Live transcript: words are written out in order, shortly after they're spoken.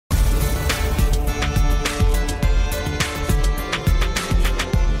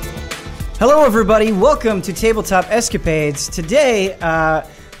Hello, everybody. Welcome to Tabletop Escapades. Today,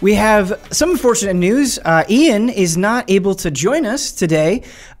 we have some unfortunate news. Ian is not able to join us today,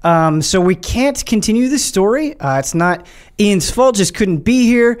 so we can't continue the story. It's not Ian's fault, just couldn't be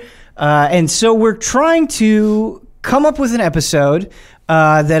here. And so we're trying to come up with an episode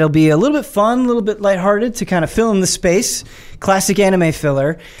that'll be a little bit fun, a little bit lighthearted to kind of fill in the space. Classic anime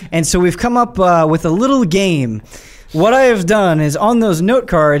filler. And so we've come up with a little game. What I have done is on those note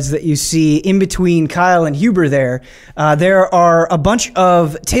cards that you see in between Kyle and Huber there are a bunch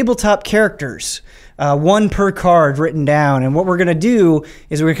of tabletop characters, one per card written down. And what we're going to do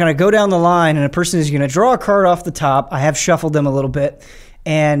is we're going to kind of go down the line, and a person is going to draw a card off the top. I have shuffled them a little bit.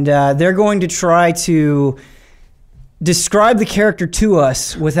 And they're going to try to describe the character to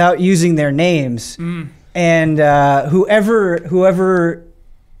us without using their names. And whoever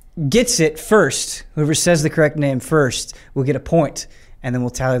gets it first, whoever says the correct name first, will get a point, and then we'll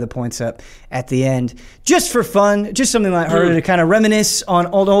tally the points up at the end. Just for fun, just something lighthearted to kind of reminisce on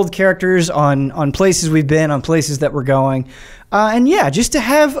old characters, on places we've been, on places that we're going. And yeah, just to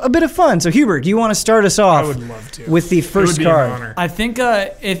have a bit of fun. So Hubert, do you want to start us off? I would love to. With the first card? An honor. I think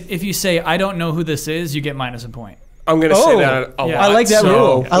if you say, I don't know who this is, you get minus a point. I'm going to say that a lot. I like that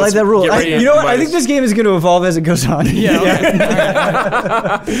rule. I like that rule. You know what? I think this game is going to evolve as it goes on.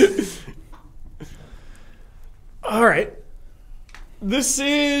 Yeah. Okay. All right. This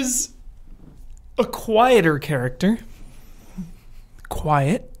is a quieter character.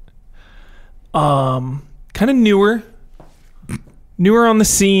 Quiet. Kind of newer on the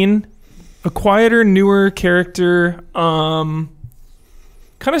scene. A quieter, newer character. Kind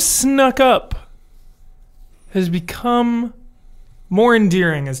of snuck up. Has become more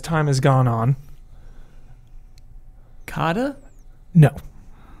endearing as time has gone on. Kata? No.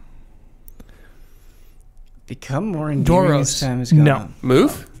 Become more endearing Doros. as time has gone on.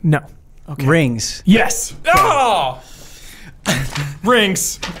 Move? No. Okay. Rings. Yes. Oh!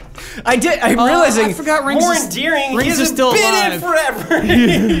 Rings. I'm realizing. I forgot Rings. More is, endearing. Rings He is hasn't still been alive. in forever.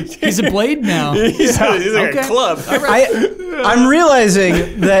 He's a blade now. He's like Okay. a club. I'm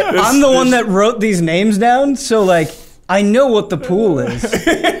realizing that I'm the one that wrote these names down, so like I know what the pool is.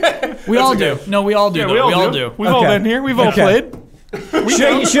 We all do. No, we all do. Yeah, though. we all do. We've all Okay. been here. We've all Okay. played.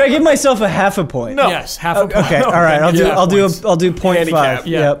 Should I give myself a half a point? No. Yes, half a point. Okay. All right. I'll do 0.5. Handicap.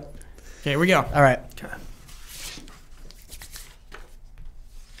 Yeah. Yep. Okay, here we go. All right.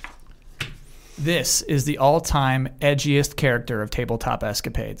 This is the all-time edgiest character of Tabletop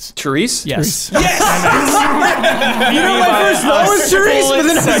Escapades. Therese? Yes. You know, my first thought was Therese, but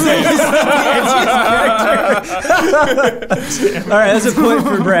then all right, that's a point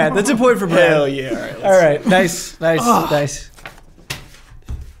for Brad. That's a point for Brad. Hell yeah. All right. Nice. Nice.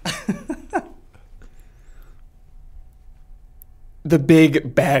 The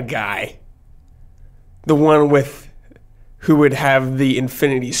big bad guy. The one who would have the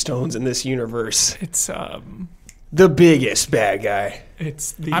Infinity Stones in this universe. It's The biggest bad guy.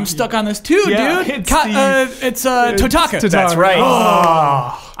 it's the. I'm stuck on this too, Yeah, dude. it's It's Totaka. Totaka. That's right.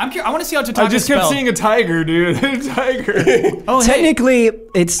 I'm curious. I want to see how Totaka I just kept seeing a tiger, dude. A tiger. Oh, hey. Technically,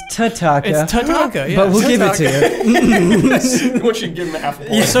 it's Tataka. It's Totaka, yeah. But we'll give it to you. Once you give him half a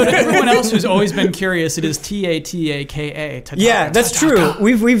point. So to everyone else who's always been curious, it is Tataka. Totaka. Yeah, that's true.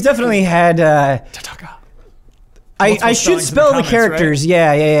 We've definitely had. Totaka. I should spellings in spell the comments, characters. right?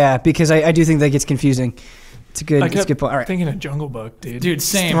 Yeah. Because I do think that gets confusing. It's a good point. All right. Thinking of Jungle Book, dude. Dude, It's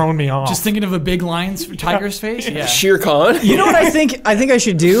same. throwing me off. Just thinking of a big lion's tiger's face. Yeah. Shere Khan. You know what I think? I think I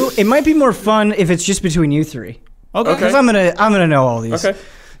should do. It might be more fun if it's just between you three. Okay. Because I'm gonna know all these. Okay.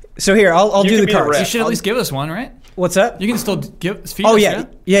 So here, I'll You do can the be the cards. You rep. should at least give us one, right? What's up? You can still feed Oh us,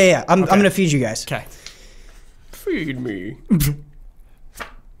 yeah. I'm gonna feed you guys. Okay. Feed me.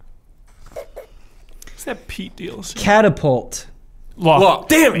 What's that Pete deal? Catapult. Look,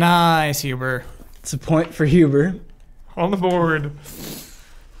 damn it. Nice, Huber. It's a point for Huber. On the board.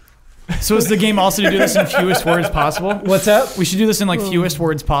 So is the game also to do this in fewest words possible? What's up? We should do this in like fewest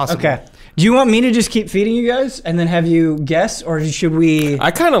words possible. Okay. Do you want me to just keep feeding you guys and then have you guess, or should we? I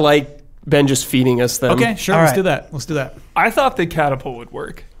kind of like Ben just feeding us them. Okay, sure. All Let's right. do that. Let's do that. I thought the catapult would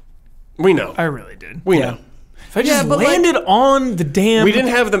work. We know. I really did. We Yeah. know. If I just but landed on the damn We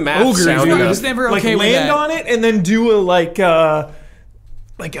didn't have the map ogre, sound dude. I enough. was never like okay with land that. on it and then do a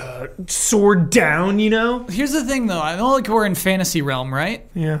like a sword down, you know? Here's the thing, though. I know like we're in fantasy realm, right?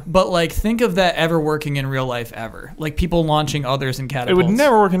 Yeah. But like, think of that ever working in real life ever. Like people launching others in It catapults. would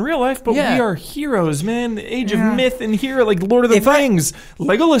never work in real life, but Yeah. we are heroes, man. The age Yeah. of myth and hero, like Lord of the If I- Rings.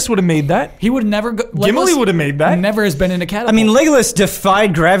 Legolas would have made that. He would never go. Gimli would have made that. Never has been in a catapult. I mean, Legolas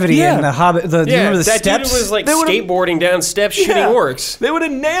defied gravity Yeah. in the Hobbit. Remember the that steps? dude was like They would've- skateboarding down steps, shooting Yeah. orcs. They would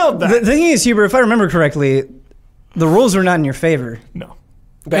have nailed that. The thing is, Huber, if I remember correctly, the rules were not in your favor. No.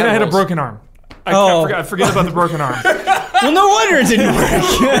 Bad and I had a rules. broken arm. Oh. I forget about the broken arm. Well, no wonder it didn't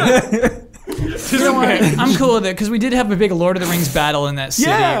work. You know what? I'm cool with it because we did have a big Lord of the Rings battle in that city,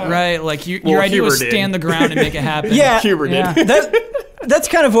 Yeah. right? Like your Well, idea was Huber did. stand the ground and make it happen. Yeah. Huber did. Yeah. That's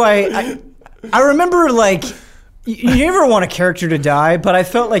kind of why I remember, like, you never want a character to die, but I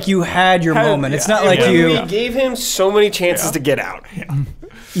felt like you had your moment. It's not like We you. gave him so many chances to get out.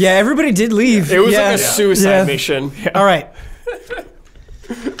 Yeah, everybody did leave. It was yeah. like a suicide Yeah. mission. All right.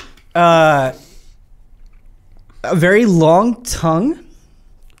 A very long tongue.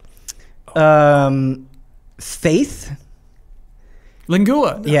 Faith.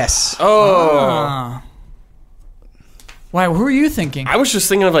 Lingua. Yes. Oh. Ah. Why? Who were you thinking? I was just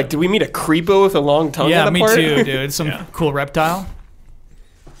thinking of like, did we meet a creepo with a long tongue? Yeah, at a me part? too, dude. Some cool reptile.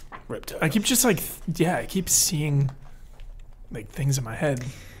 Reptile. I keep just like, I keep seeing like things in my head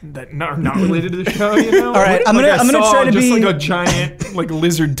that are not related to the show, you know? All right, I'm gonna try to just be- like a giant like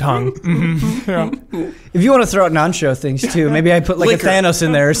lizard tongue. Yeah. If you want to throw out non-show things too, maybe I put like Liquor. a Thanos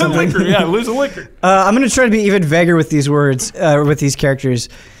in there or something. Liquor, yeah, lose a liquor. I'm gonna try to be even vaguer with these words, with these characters.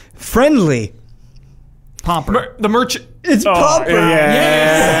 Friendly. Pomper. The merchant. It's Pomper.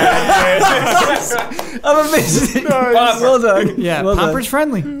 I'm amazing. Well done. Yeah, well Pomper's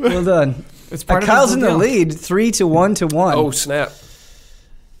friendly. done. Well done. It's part of Kyle's his in the deal. lead, 3-1. Oh snap!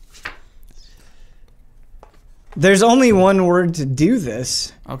 There's only one word to do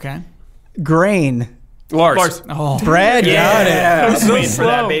this. Okay. Grain. Lars. Oh, Brad got it. I was So waiting for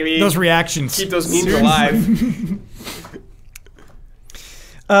that, slow. baby. those reactions. Keep those memes alive.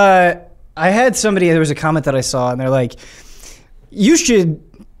 I had somebody, there was a comment that I saw, and they're like, you should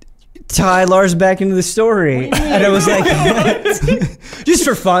tie Lars back into the story. And I was like, just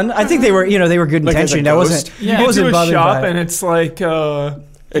for fun. I think they were good Like as a intentioned. I wasn't, ghost? Yeah. I You wasn't do a bothered shop by and it. it's like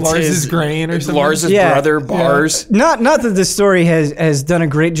It's Lars's his- grain or something. Lars's Yeah. brother, Bars. Not that the story has done a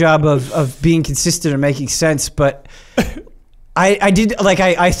great job of being consistent and making sense, but I did, like,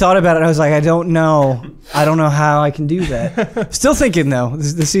 I thought about it. I was like, I don't know how I can do that. Still thinking though.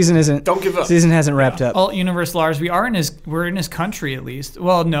 The season isn't. Don't give up. Season hasn't wrapped up. Alt Universe Lars, we're in his country at least.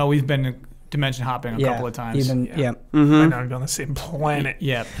 Well, no, we've been dimension hopping a couple of times. Even, yeah. I know I'm on the same planet.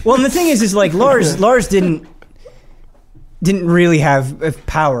 Yeah. Well, and the thing is like Lars didn't really have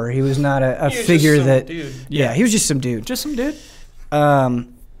power. He was not a He was just figure some that. dude. Yeah, he was just some dude. Just some dude.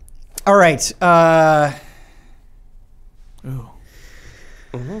 All right. Ooh.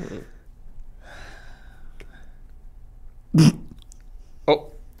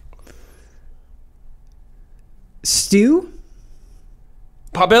 Oh, Stu.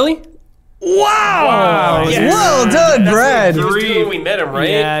 Potbelly. Wow. Yes. Well done, Brad. He was doing when we met him, right?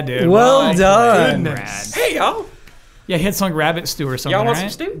 Yeah, dude. Well done. Brad. Hey y'all. Yeah, he had some rabbit stew or something, Y'all want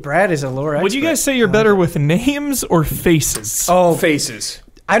right? some stew? Brad is a lore expert. Would you guys say you're better with names or faces? Oh, Faces.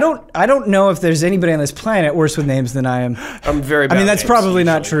 I don't know if there's anybody on this planet worse with names than I am. I'm very bad I mean, at that's names, probably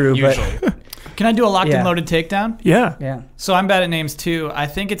not true, usually. but Can I do a locked Yeah. and loaded takedown? Yeah. yeah. So I'm bad at names too. I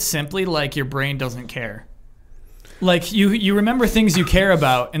think it's simply like your brain doesn't care. Like you remember things you care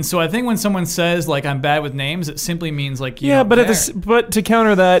about, and so I think when someone says like I'm bad with names, it simply means like you Yeah, don't but care. but to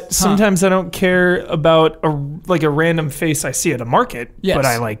counter that, sometimes I don't care about a random face I see at a market, Yes. but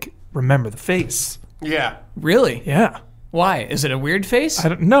I like remember the face. Yeah. Really? Yeah. Why? Is it a weird face? I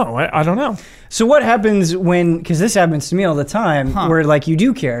don't know. I don't know. So what happens when? Because this happens to me all the time, where like you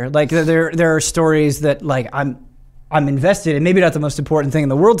do care. Like there are stories that like I'm invested in. Maybe not the most important thing in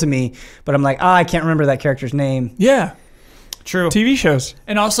the world to me, but I'm like, I can't remember that character's name. Yeah. True. TV shows.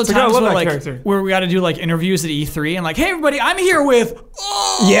 And also like, I times love where that like character. where we got to do like interviews at E3 and like, hey everybody, I'm here with.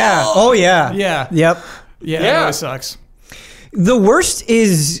 Yeah. Oh yeah. Yeah. Yep. Yeah. Yeah. That always sucks. The worst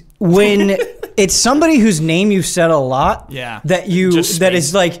is when it's somebody whose name you've said a lot. Yeah. That you Just that space.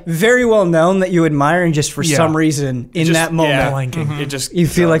 is like very well known that you admire, and just for Yeah. some reason in Just- that moment yeah. Blanking. It just you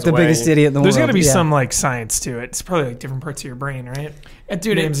feel like goes the away. biggest idiot in the There's world. got to be Yeah. some like science to it. It's probably like different parts of your brain, right?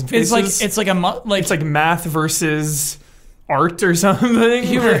 Dude, Names and it's like faces. it's like a like It's like math versus art or something.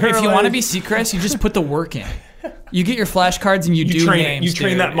 Huber, if you want to Like- be Seacrest, you just put the work in. You get your flashcards and you do train it. names. You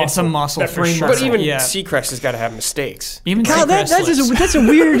train dude. that It's a muscle. muscle That for brain sure. muscle. But even yeah. Seacrest has got to have mistakes. Even Kyle, Seacrest that's lists. a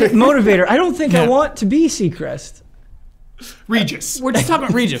weird motivator. I don't think I Yeah. want to be Seacrest. Regis. We're just talking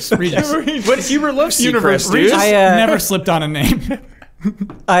about Regis. Regis. But Hubert loves Universe. Seacrest, dude. Regis I, never slipped on a name.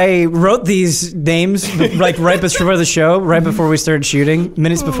 I wrote these names like right before the show, right before we started shooting,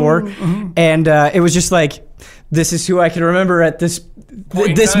 minutes before, and it was just like, this is who I can remember at this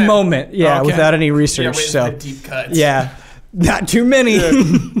in this time. moment, Okay. without any research. So deep cuts. yeah, not too many.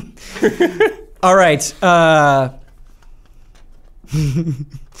 All right.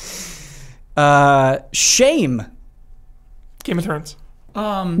 Shame. Game of Thrones.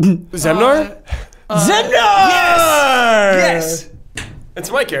 Zemnar? Zemnar. Yes! It's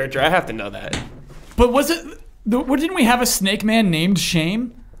my character. I have to know that. But was it? Didn't we have a snake man named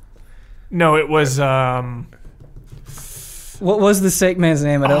Shame? No, it was. What was the snake man's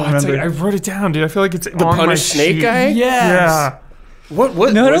name? I don't remember. I wrote it down, dude. I feel like it's The on my punished snake sheet. guy? Yeah. What?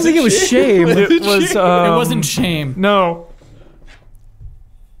 No, I don't think it was shame. It was. It wasn't Shame. No.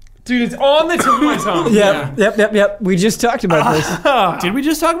 Dude, it's on the tip of my tongue. Yep. We just talked about this. Did we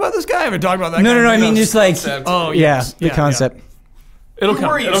just talk about this guy? I haven't talked about that guy. No. I mean, just like, Oh, yeah, yes. the concept. It'll Who come.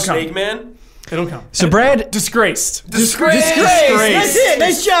 are you, It'll snake come. man? It'll come. So Brad, Disgraced. disgrace. That's it.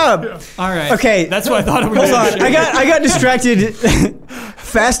 Nice job. All right. Okay. That's what I thought it was. Hold on. I got distracted.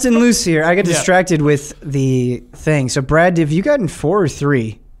 Fast and loose here. I got distracted with the thing. So Brad, have you gotten 4 or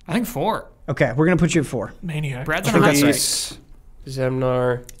 3? I think 4. Okay, we're gonna put you at 4. Maniac. Brad's on a hot streak. Reese,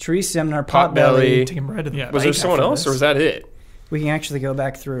 Zemnar. Therese, Semnar, Potbelly. Taking bread to the Yeah. Was there bake someone after else, this. or was that it? We can actually go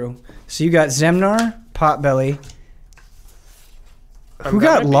back through. So you got Zemnar, Potbelly. Who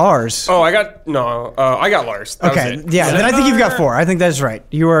got Lars? Oh, I got Lars. That Okay, was it. yeah. Then I think you've got 4. I think that's right.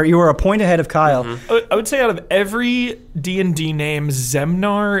 You are a point ahead of Kyle. I would say out of every D&D name,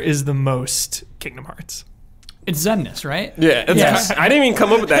 Zemnar is the most Kingdom Hearts. It's Zemnis, right? Yeah, Yes. I didn't even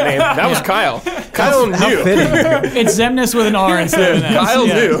come up with that name. That was Kyle. Kyle How knew. fitting. It's Zemnis with an R instead of an S. Kyle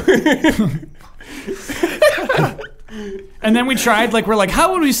Yeah. knew. And then we tried, like, we're like,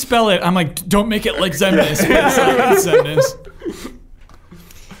 how would we spell it? I'm like, don't make it like Zemnis. It's Zemnis.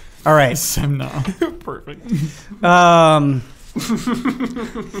 All right. Zemna. Perfect.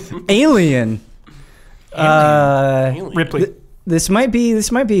 Alien. Ripley. This might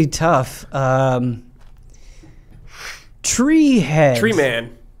be tough. Tree head. Tree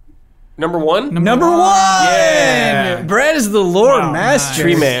man. Number 1? Number 1. Yeah. Brad is the lore Wow, master.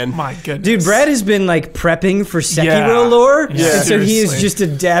 Tree man. My goodness. Dude, Brad has been like prepping for Sekiro Yeah. lore, Yeah. and so he has Seriously. just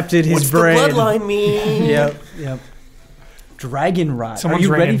adapted his What's brain. the bloodline mean? Yep. Dragon Rot. Someone's Are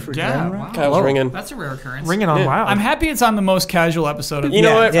you ready ringing. for Yeah, Dragon Rot? wow. Kyle's ringing. That's a rare occurrence. Ringing on loud. I'm happy it's on the most casual episode of You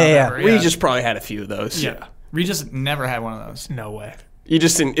know what? Yeah. ever, We just probably had a few of those. Yeah. Regis never had one of those. No way. You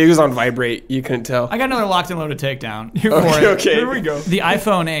just didn't. It was on vibrate. You couldn't tell. I got another locked and loaded takedown. Okay. Here we go. The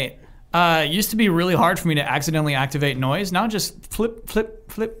iPhone 8 used to be really hard for me to accidentally activate noise. Now just flip. It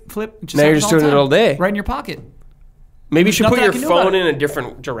just Now you're happens just doing the it all time. day. Right in your pocket. Maybe you should put nothing I your can do about phone it. in a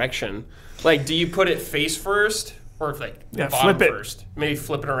different direction. Like, do you put it face first or like Yeah, bottom flip it. first? Maybe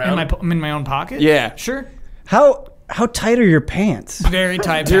flip it I'm around. in my own pocket? Yeah. Sure. How tight are your pants? Very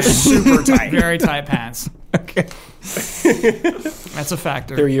tight They're pants. super tight. Very tight pants. Okay. That's a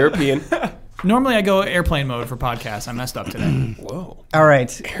factor. They're European. Normally I go airplane mode for podcasts. I messed up today. Whoa. All right.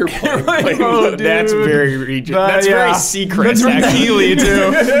 Airplane mode, That's dude. very region. That- That's yeah. very secret. That's from actually. Keely,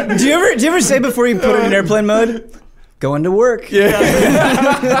 too. Do you ever say before you put it in airplane mode, going to work?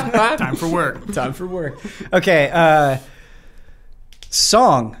 Time for work. Time for work. Okay.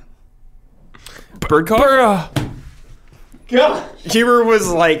 Song. Bird car? Huber was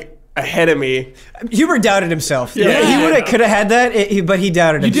like ahead of me. Hubert doubted himself. Yeah. He could have had that, but he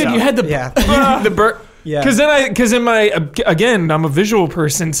doubted You did. himself. You had the. Yeah. The bird. Yeah. Because in my again, I'm a visual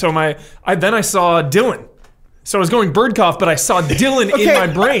person, so I saw Dylan. So I was going Birdcough, but I saw Dylan Okay. in my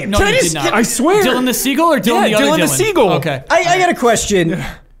brain. No, Can I you just did get- not. I swear. Dylan the Seagull or Dylan the Yeah, other Dylan the Seagull. Okay. I got a question.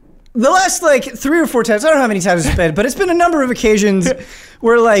 The last like 3 or 4 times, I don't know how many times it's been, but it's been a number of occasions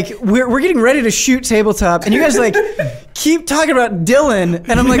where like we're getting ready to shoot tabletop, and you guys like keep talking about Dylan,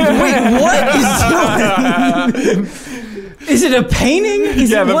 and I'm like, wait, what is Dylan? Is it a painting?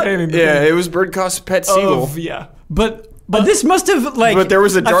 Is Yeah, it the what? painting. Yeah, it was Birdcough's pet seagull. Yeah. But this must have like. But there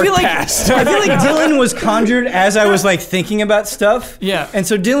was a I dark feel like, past. I feel like Dylan was conjured as I was like thinking about stuff. Yeah. And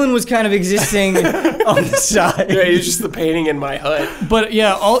so Dylan was kind of existing on the side. Yeah, it was just the painting in my hut. But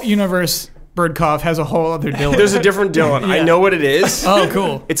yeah, Alt Universe Birdcough has a whole other Dylan. There's a different Dylan. I Yeah. know what it is. Oh,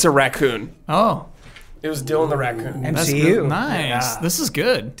 cool. It's a raccoon. Oh, It was Dylan the raccoon. that's MCU. good. Nice. Yeah. This is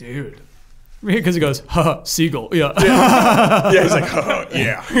good, dude. Because he goes, haha, seagull. Yeah. Yeah, he's like, oh,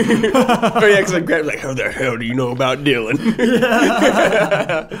 yeah. Oh, yeah, because I grabbed like, how the hell do you know about Dylan?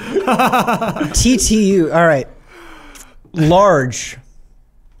 TTU. All right. Large.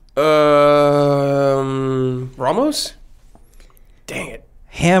 Ramos? Dang it.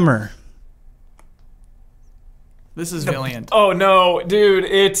 Hammer. This is Valiant. Oh no, dude!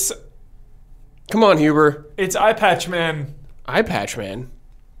 It's Come on, Huber. Eye Patch Man. Eye Patch Man.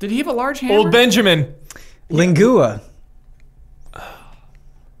 Did he have a large hammer? Old Benjamin. Lingua.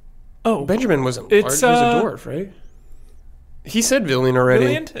 Oh, Benjamin wasn't It's, large. He was a dwarf, right? He said Villian already.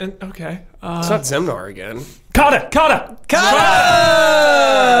 Brilliant. Okay. It's not Zemnar again. Kata.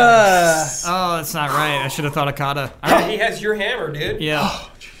 Oh, that's not right. I should have thought of Kata. He has your hammer, dude. Yeah.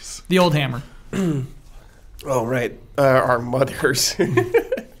 Oh, jeez. The old hammer. Oh, right. Our mothers.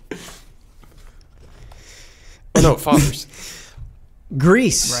 Oh, no, fathers.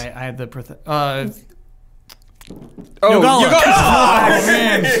 Grease. Right. I had the. Oh, Yogala. Oh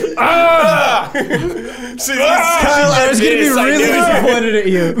man. See, Kyle, I was going to be really disappointed at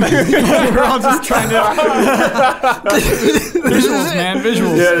you. We're all just trying to. Visuals, man.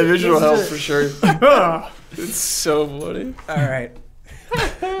 Visuals. Yeah, the visual help for sure. It's so bloody. All right.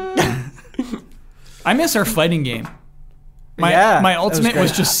 I miss our fighting game. My That ultimate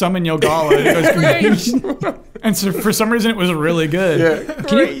was great. just summon Yogala. And so for some reason it was really good. Yeah.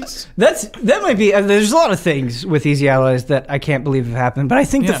 That might be. There's a lot of things with Easy Allies that I can't believe have happened, but I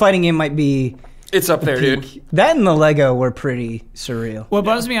think the Yeah. fighting game might be. It's up there, dude. That and the Lego were pretty surreal. What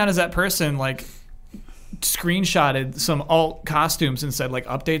buzzed me out is that person like screenshotted some alt costumes and said like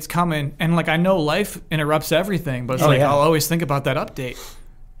updates coming, and like I know life interrupts everything, but it's like yeah. I'll always think about that update.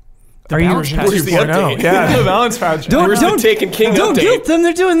 Are you? balance patch. Where's the update? Yeah, the balance patch. Where's the Taken King don't update? guilt them.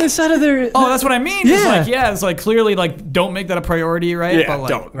 They're doing this out of their. Oh, that's what I mean. Yeah. It's like clearly like don't make that a priority, right? Yeah, but like,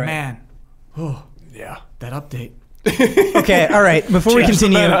 don't. Right. man, Yeah. that update. Okay, all right. Before we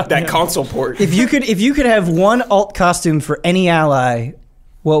continue, That console port. if you could have one alt costume for any ally,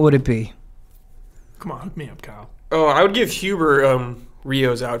 what would it be? Come on, hook me up, Kyle. Oh, I would give Huber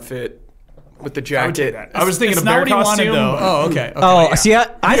Rio's outfit with the I would do jacket. that. I was thinking It's of not bear what he costume. wanted though. Oh, okay. Oh, see, I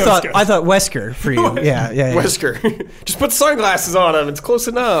Rio's thought good. Wesker for you. Yeah. Wesker. Just put sunglasses on him. It's close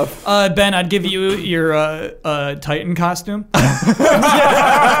enough. Ben, I'd give you your Titan costume.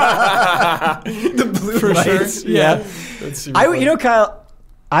 The blue For sure. Yeah. That's Kyle,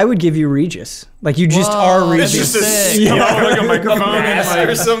 I would give you Regis. Like you just are that's Regis. just a sick. Come on, like a microphone and mask like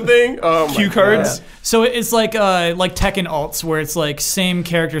or something. Oh my cue cards. God. So it's like Tekken alts where it's like same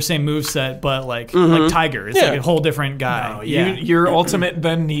character, same moveset, but like Tiger. It's like a whole different guy. No, yeah. your ultimate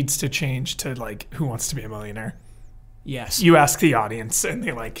then needs to change to like Who Wants to Be a Millionaire. Yes. You ask the audience and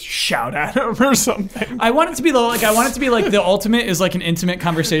they like shout at him or something. I want it to be like the ultimate is like an intimate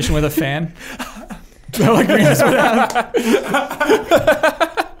conversation with a fan. So, like, Regis would have.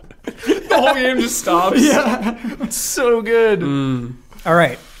 The whole game just stops. Yeah. It's so good. All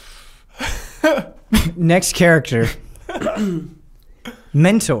right. Next character.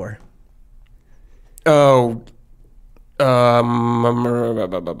 Mentor. Oh.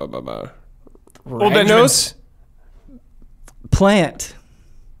 Ragnos? Plant.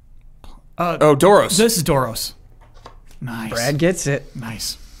 Oh, Doros. This is Doros. Nice. Brad gets it.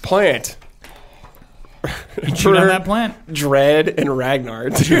 Nice. Plant. You chewed on that plant? Dread and Ragnar.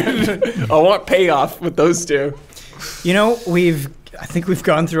 Dude. I want payoff with those two. You know, I think we've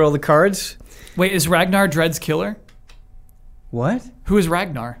gone through all the cards. Wait, is Ragnar Dread's killer? What? Who is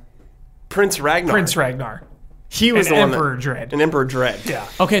Ragnar? Prince Ragnar. Prince Ragnar. He was And the one Emperor that, Dread. and Emperor Dread. Yeah.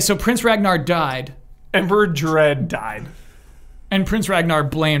 Okay, so Prince Ragnar died, Emperor Dread died. and Prince Ragnar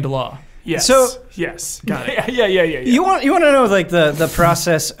blamed Law. Yes. So- yes. Got it. Yeah. You want to know like the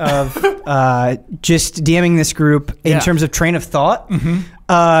process of just DMing this group in Yeah. terms of train of thought.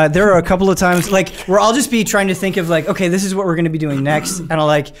 There are a couple of times like where I'll just be trying to think of like, okay, this is what we're going to be doing next, and I'll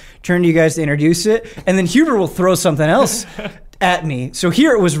like turn to you guys to introduce it, and then Huber will throw something else at me. So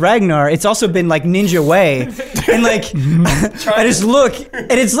here it was Ragnar. It's also been like Ninja Way, and like I just look,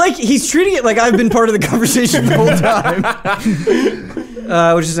 and it's like he's treating it like I've been part of the conversation the whole time,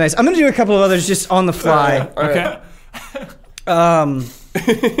 which is nice. I'm going to do a couple of others just on the fly. Okay.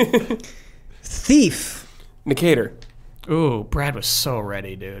 Thief. Nicator. Ooh, Brad was so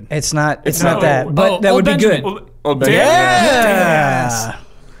ready, dude. It's not not- that, but oh, that would be Benjamin. good. Oh, Benjamin. Yeah.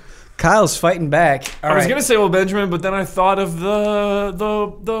 Kyle's fighting back. I was gonna say Old Benjamin, but then I thought of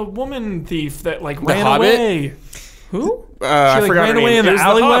the woman thief that like ran Hobbit? away. Who? I She like forgot ran her away name. in It the was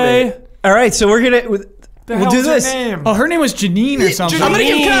alleyway. Hobbit. All right, so we're gonna we'll do Hell's her this. name? Oh, her name was Janine or something. I'm gonna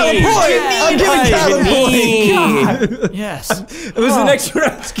give Kyle a point. I'm giving Kyle a point. Yes. It was the next one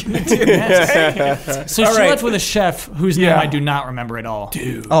I was gonna do. Yes. So All she right. left with a chef whose name Yeah. I do not remember at all.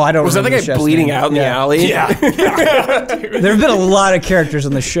 Oh, I don't. Was that the remember guy chef's bleeding name. out in the Yeah. alley? Yeah. There have been a lot of characters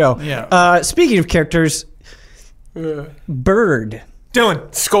on the show. Yeah. Speaking of characters, Bird.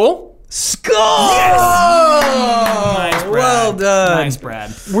 Dylan. Skull? Skull! Nice, Brad. Well done. Nice,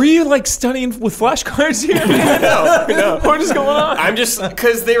 Brad. Were you like studying with flashcards here? No. What is going on? I'm just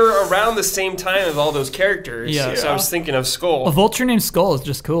because they were around the same time as all those characters. Yeah. So I was thinking of Skull. A vulture named Skull is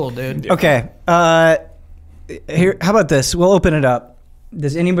just cool, dude. Okay. Here, how about this? We'll open it up.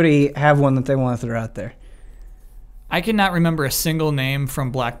 Does anybody have one that they want to throw out there? I cannot remember a single name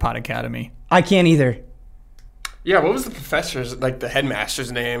from Blackpot Academy. I can't either. Yeah, what was the professor's, like the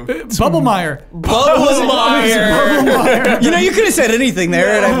headmaster's name? Bubblemeyer. Bubblemeyer. You know, you could have said anything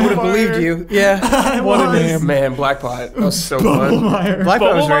there, and I would have believed you. Yeah. What a name. Man, Blackpot. That was so fun.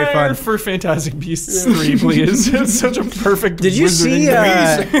 Blackpot was very Bubblemeyer fun. for Fantastic Beasts 3, please. It's such a perfect. Did you see?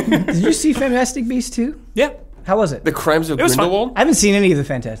 wizarding Did you see Fantastic Beasts 2? yeah, How was it? The Crimes of was fun. Grindelwald? I haven't seen any of the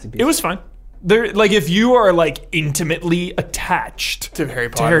Fantastic Beasts. it was fun. There, like, if you are like intimately attached To Harry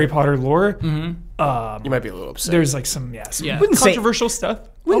to Potter. Harry Potter lore, You might be a little upset. there's like some some Yeah. Wouldn't say- controversial stuff.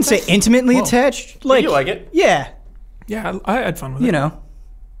 Wouldn't say intimately attached. Like, you like it? Yeah, Yeah, I had fun with it. you know,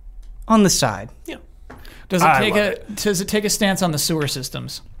 on the side. Yeah, Does I it love take a stance on the sewer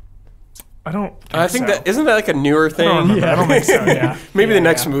systems? I don't. I think so. that isn't that like a newer thing? I don't remember. I don't think so. Yeah, Maybe the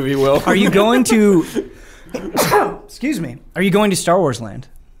next movie will. Are you going to? Excuse me. Are you going to Star Wars Land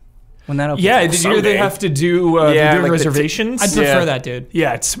when that opens? yeah. up? Did you hear they Someday. have to do Yeah, they're doing like the reservations? I'd prefer Yeah. that, dude.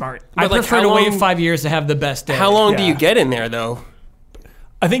 yeah, it's smart. I like, prefer how to wait long- 5 years to have the best day. How long do Yeah. you get in there though?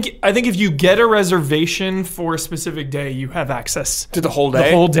 I think if you get a reservation for a specific day, you have access To the whole day?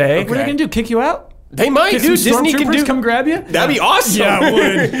 the whole day. What are they gonna do? Kick you out? They might, Get dude. some Disney can stormtroopers do. come grab you? That'd be awesome.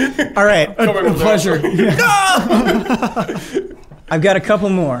 All right. A Pleasure. I've got a couple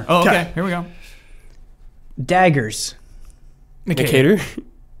more. Oh, okay. Here we go. Daggers. Nicator.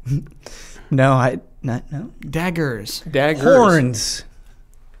 No. Daggers. Daggers. Horns.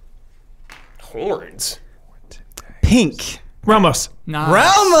 Horns. Pink. Ramos. Nice.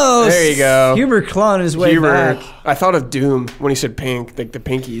 Ramos. There you go. Hubert clawing his way Hubert. back. I thought of Doom when he said pink, like the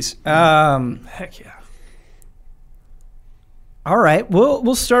pinkies. Heck yeah. All right.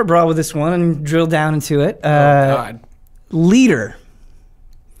 We'll start broad with this one and drill down into it. God. Leader.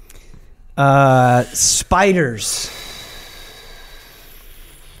 Spiders.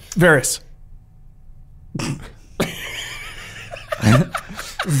 Varys.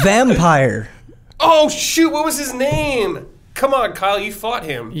 Vampire. Oh shoot! What was his name? Come on, Kyle. You fought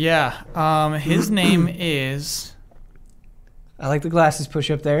him. Yeah. His name is. I like the glasses push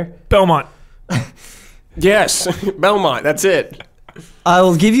up there. Belmont. Yes, Belmont. That's it. I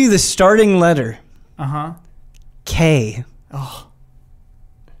will give you the starting letter. Uh-huh. K.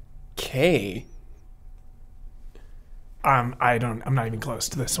 K. I'm not even close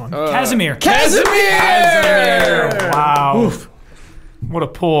to this one. Casimir. Casimir. Wow. What a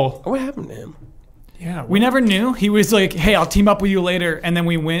pull. What happened to him? Yeah. We never knew. He was like, hey, I'll team up with you later. And then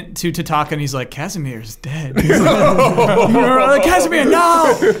we went to Tataka and he's like, Casimir's dead. We were like, Casimir,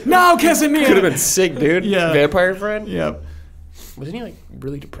 no, Casimir. Could have been sick, dude. Yeah. Vampire friend. Yep. Wasn't he like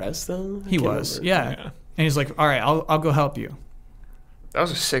really depressed though? He was. Yeah. And he's like, all right, I'll go help you. That was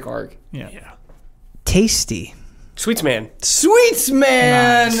a sick arc. Yeah. Yeah. Tasty. Sweets man. Sweets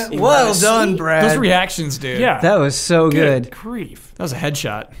man. Nice. Well Nice. done, Brad. Those reactions, dude. Yeah. That was so good. Grief. That was a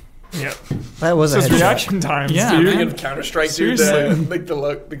headshot. Yeah. That was a Those headshot. reaction times, Yeah, dude. man. Counter Strike, dude, the- like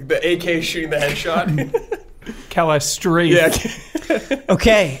the AK shooting the headshot. Kalas Strafe. yeah.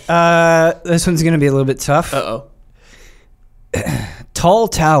 Okay, this one's gonna be a little bit tough. Uh-oh. Tall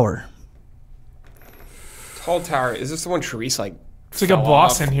tower. Tall Tower. Is this the one Therese like? It's like a fell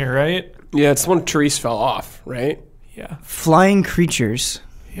boss off? in here, right? Yeah, it's the one Therese fell off, right? Yeah. Flying creatures.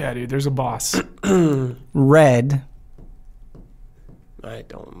 Yeah, dude. There's a boss. Red. I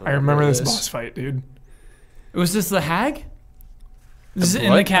don't know. I remember this boss fight, dude. Was this the hag? Is it in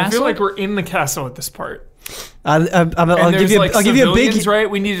what? the I castle? feel like we're in the castle at this part. I'll And give there's you. like I'll give you a big. civilians, right?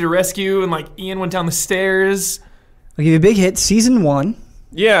 We needed to rescue, and like Ian went down the stairs. I'll give you a big hit. Season 1.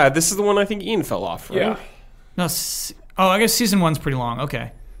 Yeah, this is the one I think Ian fell off, right? Yeah. No, I guess season 1's pretty long.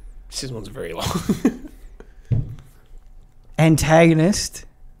 Okay. Season one's very long. Antagonist.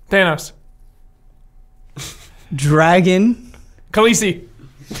 Thanos. Dragon. Khaleesi.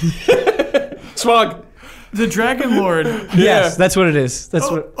 Smog. The Dragon Lord. Yes, that's what it is. That's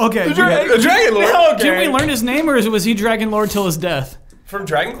what. Okay. The Dragon Lord. Did we learn his name, or was he Dragon Lord till his death? From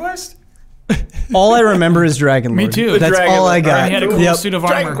Dragon Quest? All I remember is Dragon Lord. Me too. That's Dragon all I Lord. got. He had a cool Yep. suit of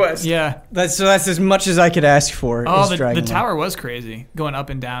Dragon armor. Quest. Yeah. That's as much as I could ask for. Oh, is the Dragon Lord. tower was crazy, going up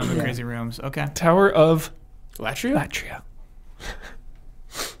and down in the crazy rooms. Okay. Tower of Latria? Latria.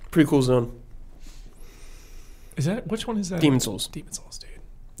 Pretty cool zone. Is that which one is that? Demon Souls. Demon Souls, dude.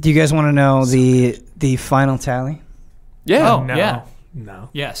 Do you guys want to know the final tally? Yeah. Oh, No. yeah. No.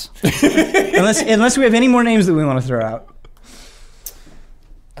 Yes. unless we have any more names that we want to throw out.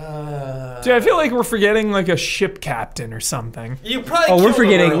 Dude, I feel like we're forgetting like a ship captain or something. You probably. Oh, we're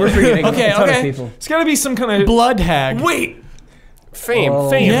forgetting Okay, a ton okay. of people. It's got to be some kind of Blood hag. Wait. Fame. Oh,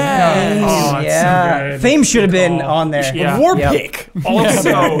 Fame. Yeah. Oh, that's yeah. so good. Fame should have been Good call. on there. Yeah. War Yep. pick.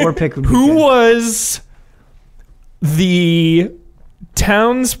 Also, War pick would be who good. was the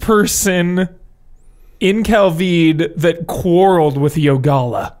townsperson in Calvide that quarreled with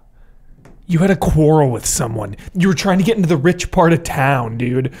Yogala? You had a quarrel with someone. You were trying to get into the rich part of town,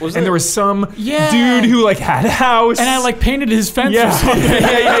 dude. There was some Yeah. dude who like had a house. And I like painted his fence or yeah. something.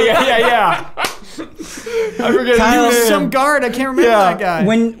 yeah. I forget Kyle, his name. Some guard. I can't remember Yeah. that guy.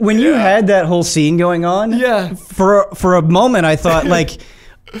 When you had that whole scene going on, Yeah. for a moment I thought like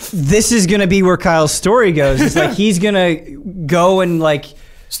this is gonna be where Kyle's story goes. It's like he's gonna go and like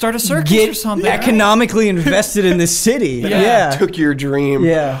Start a circus or get something. right? economically invested in this city. Yeah. Took your dream.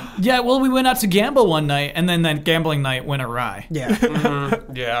 Yeah. Yeah, well, we went out to gamble one night, and then that gambling night went awry. Yeah.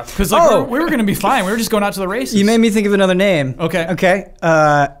 Yeah. Because like, Oh. we were going to be fine. We were just going out to the races. You made me think of another name. Okay. Okay.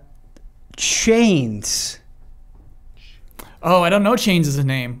 Chains. Oh, I don't know Chains is a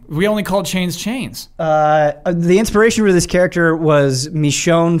name. We only called Chains Chains. The inspiration for this character was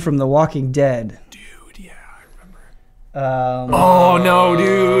Michonne from The Walking Dead. Dude, yeah, I remember. Um, Oh no,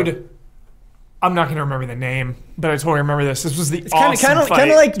 dude! I'm not gonna remember the name, but I totally remember this. This was the It's awesome fight. kind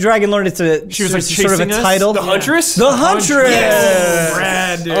of like Dragon Lord. It's She was like sort of a chasing us? title. The Huntress? The Huntress. Yes.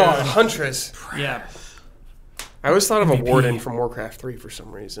 Brad, dude. Oh, Huntress. Yeah. I always thought of a warden from Warcraft 3 for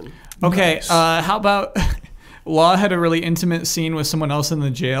some reason. Okay, how about Law had a really intimate scene with someone else in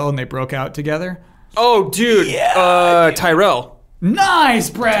the jail, and they broke out together? Oh, dude. Tyrell. Nice,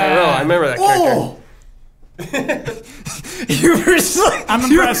 Brad! Tyrell. I remember that character. You were just like, I'm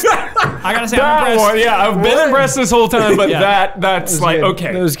impressed. I gotta say, I'm That impressed. one, yeah, I've been impressed this whole time, but Yeah. that's like good.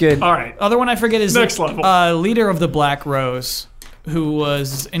 okay. That was good. All right. Other one I forget is Next the level. leader of the Black Rose, who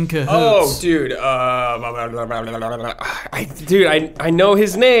was in cahoots. Oh, dude. I know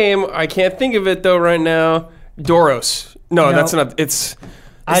his name. I can't think of it though right now. Doros. No, that's not. It's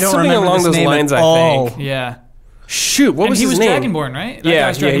I don't something remember along this those name lines. at I all. think. Yeah. Shoot, what And was he his was name? Dragonborn, right? That Yeah, guy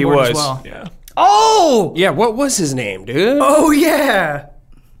was yeah, he Dragonborn was. as well. Yeah. Oh. Yeah, what was his name, dude? Oh yeah.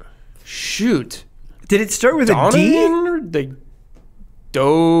 Shoot, Did it start with a D? Donovan or the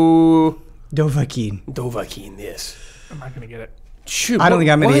Dovahkiin. Dovahkiin? Yes. I'm not gonna get it. Shoot, I don't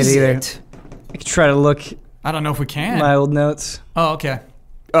think I'm gonna what get is either. it? I could try to look I don't know if we can. my old notes. Oh, okay.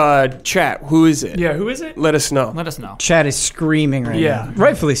 Chat. Who is it? Yeah, who is it? Let us know. Let us know. Chad is screaming right Yeah. now.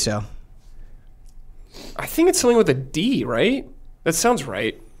 Rightfully so. I think it's something with a D, right? That sounds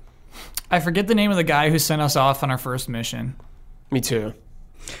right. I forget the name of the guy who sent us off on our first mission. Me too.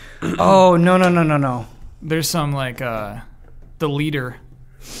 Oh no. There's some like the leader.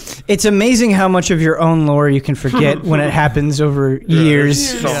 It's amazing how much of your own lore you can forget when it happens over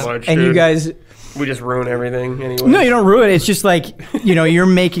years. So much, And you dude. guys, We just ruin everything anyway. no, you don't ruin it. It's just like, you're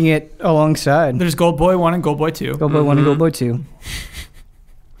making it alongside. There's Gold Boy 1 and Gold Boy 2. Go Boy 1 and Go Boy 2.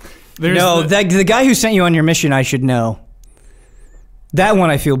 There's No, the- the guy who sent you on your mission, I should know. That one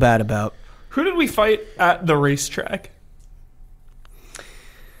I feel bad about. Who did we fight at the racetrack?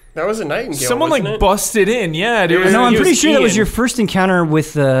 That was a Nightingale. Someone like wasn't it? busted in. Yeah, dude. was- No, I'm it pretty was sure that was Ian. your first encounter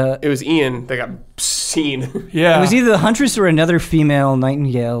with the. It was Ian that got seen. Yeah. It was either the Huntress or another female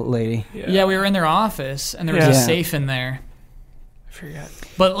Nightingale lady. yeah, we were in their office and there was Yeah. a safe in there. I forget.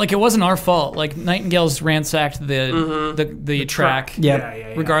 But like it wasn't our fault. Like Nightingales ransacked the track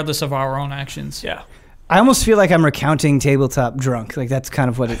Yeah. regardless of our own actions. Yeah. I almost feel like I'm recounting tabletop drunk. Like that's kind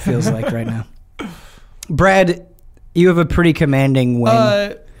of what it feels like right now. Brad, you have a pretty commanding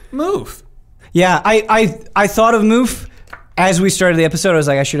win. Move. Yeah, I thought of Moof as we started the episode. I was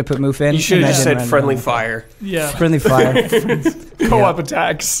like, I should have put Moof in. You should and have I just didn't said write it friendly down. fire. Yeah. Friendly fire. Co-op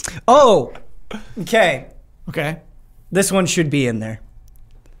attacks. Oh, okay. Okay. This one should be in there.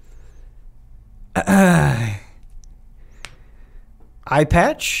 Eye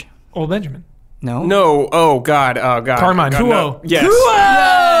patch? Old Benjamin. No. No. Oh God. Oh God. Carmine. God, no. Kuo. Yes.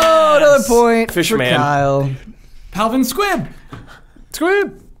 Whoa! Another point Fishman. for Kyle. Palvin Squib.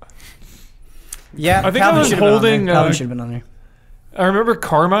 Squib. Yeah, I think Calvin I was should have been on holding, there. Calvin uh, should have been on there. I remember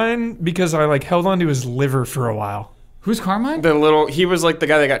Carmine because I like held onto his liver for a while. Who's Carmine? The little. He was like the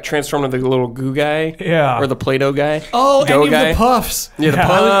guy that got transformed into the little goo guy. Yeah. Or the Play-Doh guy. Oh, Dough any of guy. the Puffs. Yeah. The Yeah.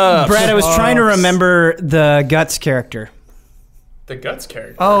 pups. Brad, I was trying to remember the Guts character. The Guts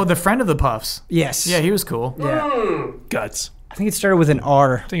character. Oh, the friend of the Puffs. Yes. Yeah, he was cool. Yeah. Guts. I think it started with an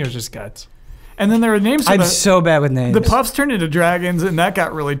R. I think it was just guts. And then there were names for I'm so bad with names. the puffs turned into dragons, and that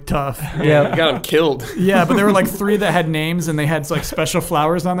got really tough. Yeah. Got him killed. Yeah, but there were like 3 that had names, and they had like special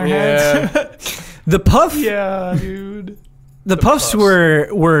flowers on their heads. Yeah. The puff. Yeah, dude. The puffs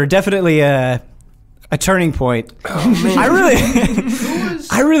were definitely a turning point. Oh, man.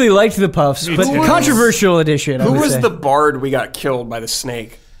 I really liked the puffs, but too. controversial edition. I Who would was say. the bard we got killed by the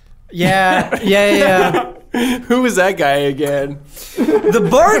snake? Yeah. Who was that guy again? The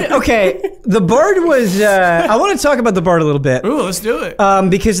bard. Okay, the bard was. I want to talk about the bard a little bit. Ooh, let's do it.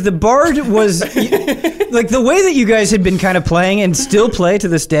 Because the bard was like the way that you guys had been kind of playing and still play to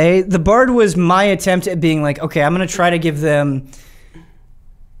this day. The bard was my attempt at being like, okay, I'm going to try to give them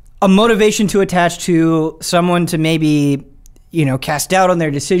a motivation to attach to, someone to maybe, cast doubt on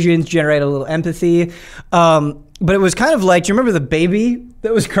their decisions, generate a little empathy. But it was kind of like, do you remember the baby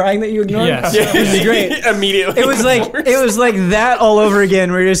that was crying that you ignored? Yes. It was great. Immediately. It was like that all over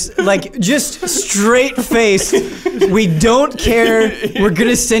again. We're just straight faced. We don't care. We're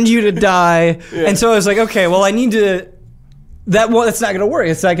gonna send you to die. Yeah. And so I was like, okay, well, I need to. That's not gonna work.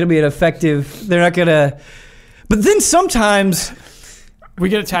 It's not gonna be an effective. They're not gonna. But then sometimes we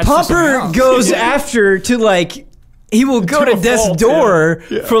get attached. to something Popper else. goes after to like. He will go to a death's fault, door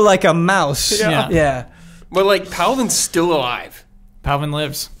for like a mouse. Yeah. But like Paladin's still alive. Palvin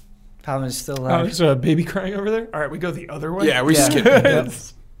lives. Paladin's still Oh, alive. there's a baby crying over there. All right, we go the other way. Yeah, we Yeah. skipped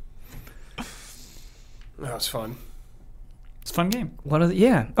it. That was fun. It's a fun game. What are the,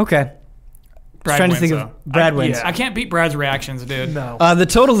 yeah. Okay. Brad trying to wins, think though. of Brad wins. yeah. I can't beat Brad's reactions, dude. No. The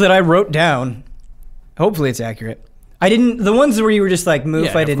total that I wrote down, hopefully it's accurate. I didn't. The ones where you were just like move,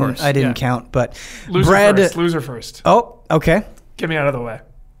 Yeah, I of didn't. course. I didn't Yeah. count. But Loser first. Oh, okay. Get me out of the way.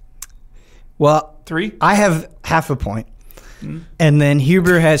 Well, 3? I have half a point, and then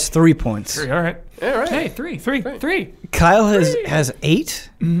Huber has 3 points. 3. All right. All right. Hey, 3. 3. Kyle has 8,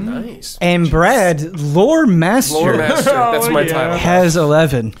 Nice. and Brad, lore master, Lore Master. That's my Oh, yeah. title. has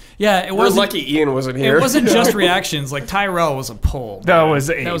 11. Yeah, it We're wasn't. lucky Ian wasn't here. It wasn't just reactions. Like Tyrell was a pull. That was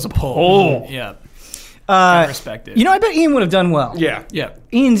a pull. pull. Yeah, I respect it. I bet Ian would have done well. Yeah. Yeah.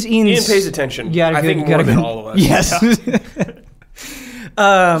 Ian pays attention. I think more than all of us. Yes.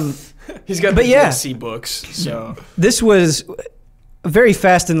 He's got But the yeah. DSC books, so This was very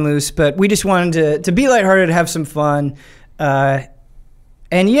fast and loose, but we just wanted to be lighthearted, have some fun.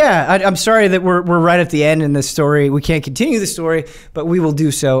 And yeah, I'm sorry that we're right at the end in this story. We can't continue the story, but we will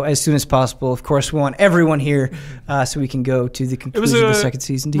do so as soon as possible. Of course, we want everyone here so we can go to the It was conclusion of the a second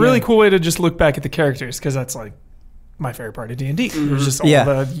season together. really cool way to just look back at the characters, because that's like my favorite part of D&D. It was just all Yeah.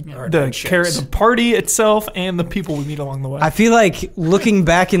 the party itself and the people we meet along the way. I feel like looking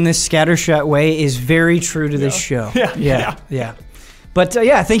back in this scattershot way is very true to this show. Yeah. But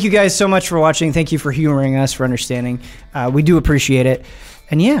yeah, thank you guys so much for watching. Thank you for humoring us, for understanding. We do appreciate it.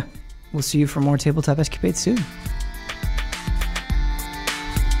 And yeah, we'll see you for more Tabletop Escapades soon.